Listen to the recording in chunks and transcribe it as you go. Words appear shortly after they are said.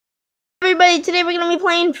everybody, today we're going to be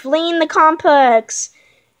playing Fleeing the Complex.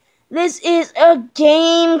 This is a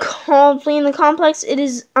game called Fleeing the Complex. It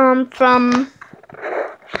is from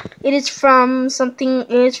something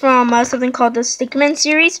called the Stickman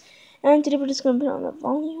series. And today we're just going to put on the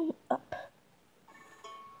volume up.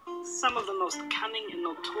 Some of the most cunning and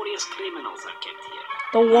notorious criminals are kept here.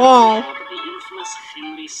 The Wall. We have the infamous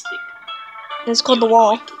Henry Stickman. It's called The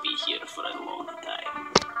Wall. You're going to be here for a long time.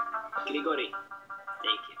 Grigori, take it.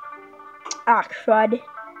 Ah, crud.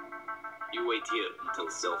 You wait here until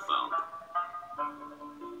cell found.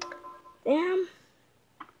 Damn.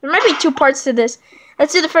 There might be two parts to this.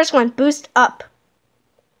 Let's do the first one. Boost up.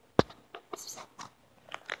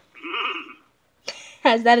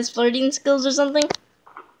 Is that his flirting skills or something?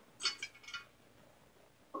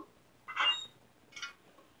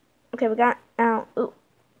 Okay, we got out. Ooh.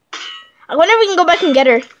 I wonder if we can go back and get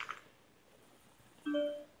her.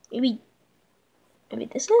 Maybe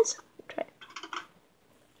this is? Try it.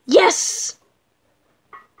 Yes!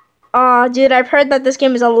 Aw, dude, I've heard that this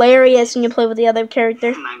game is hilarious when you play with the other character.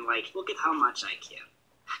 And I'm like, look at how much I care.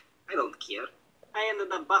 I don't care. I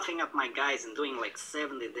ended up buffing up my guys and doing like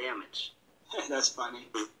 70 damage. That's funny.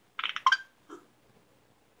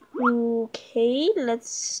 Okay,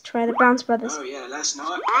 let's try the Bounce Brothers. Oh yeah, last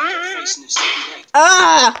night I was facing a second deck.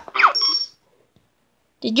 Ah!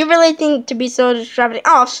 Did you really think to be so distracting?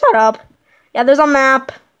 Oh, shut up. Yeah, there's a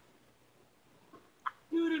map.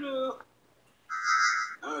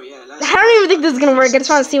 Oh yeah, last I don't even think this is gonna work. I just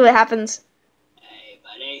want to see what happens. Hey,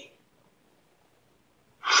 buddy.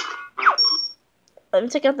 Let me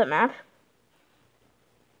check out the map.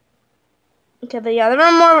 Okay, but yeah, there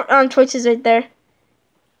are more choices right there.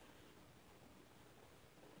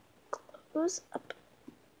 Close up.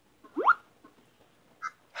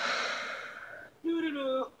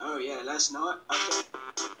 Oh yeah, last night. Okay.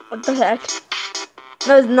 What the heck?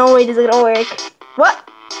 There's no way this is gonna work. What?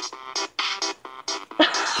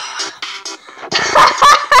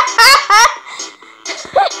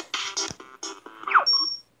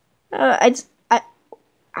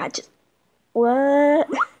 What?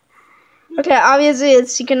 Okay, obviously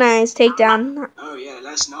it's synchronized takedown. Oh yeah,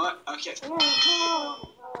 last night. Okay.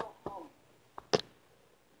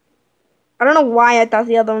 I don't know why I thought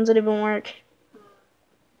the other ones would even work.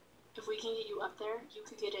 If we can get you up there, you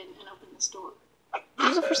could get in and open this door. This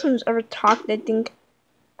is the first time who's ever talked, I think.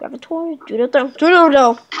 Grab a toy,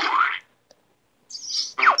 doodle-do.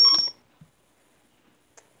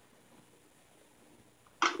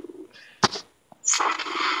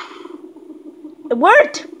 It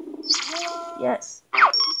worked! Yes.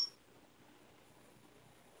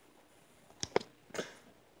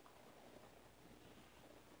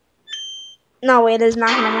 No, wait, it's not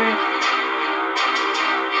gonna work.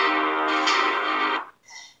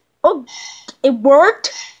 Oh, it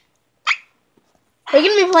worked? We're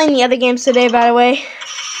gonna be playing the other games today, by the way.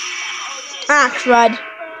 Ah, crud. Is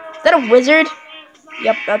that a wizard?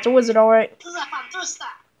 Yep, that's a wizard, alright.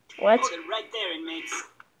 What? Hold it right there, inmates.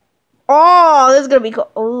 Oh, this is gonna be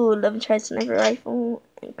cool. Oh, let me try sniper rifle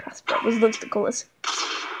and crossbow. This looks the coolest.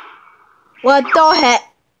 What the heck?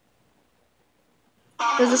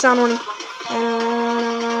 There's the sound warning.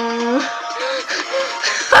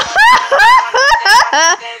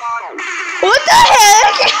 What the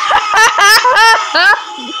heck?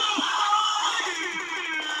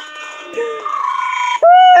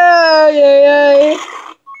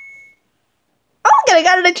 Okay, I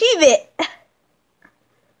got an achievement.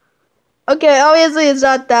 Okay, obviously it's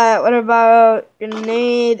not that. What about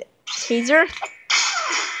grenade taser?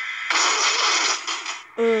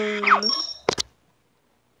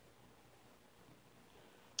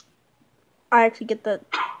 I actually get the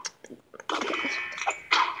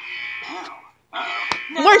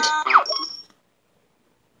work.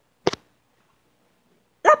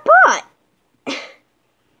 That bot. It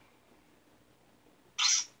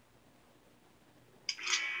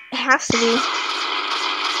has to be.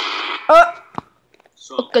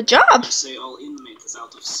 So, good job. Say all inmates is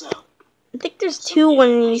out of cell. I think there's two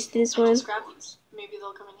enemies to this one. Just grab these. Maybe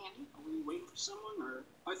they'll come in handy. Are we waiting for someone, or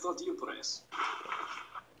I thought you press?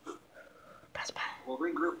 We'll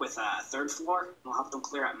regroup with third floor, and we'll help them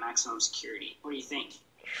clear out maximum security. What do you think?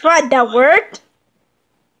 Right, that worked.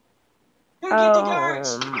 Get the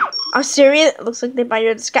guards! I'm serious. It looks like they buy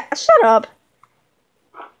your sky. Shut up.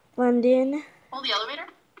 Blend in. Hold the elevator.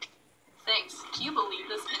 Thanks. Can you believe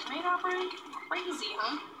this inmate operating? Crazy,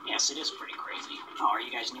 huh? Yes, it is pretty crazy. Oh, are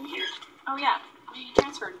you guys new here? Oh yeah, we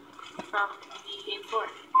transferred from the 8th floor.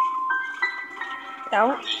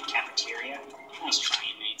 No. From the cafeteria? Nice try,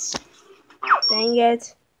 inmates. Dang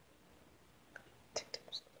it.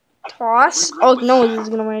 Toss. Oh no, this is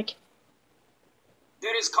gonna work.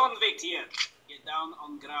 There is convict here. Get down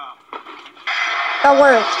on ground. That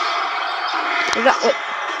worked. You got it.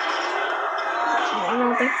 I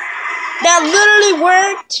don't think that literally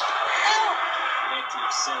worked. Back to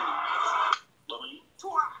your cell.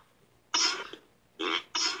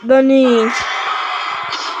 The knee.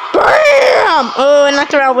 Bam! Oh, I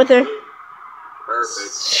knocked her out with her.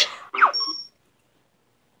 Perfect.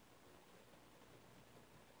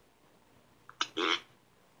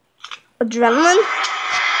 Adrenaline?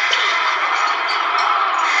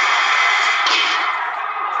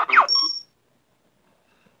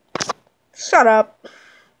 Shut up.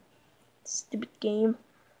 Stupid game.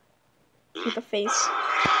 With a face.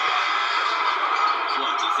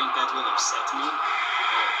 What, do you think that will upset me? Oh,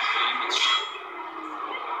 very much.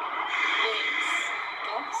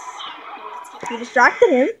 Thanks. Guess. Let's get You distracted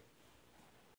him.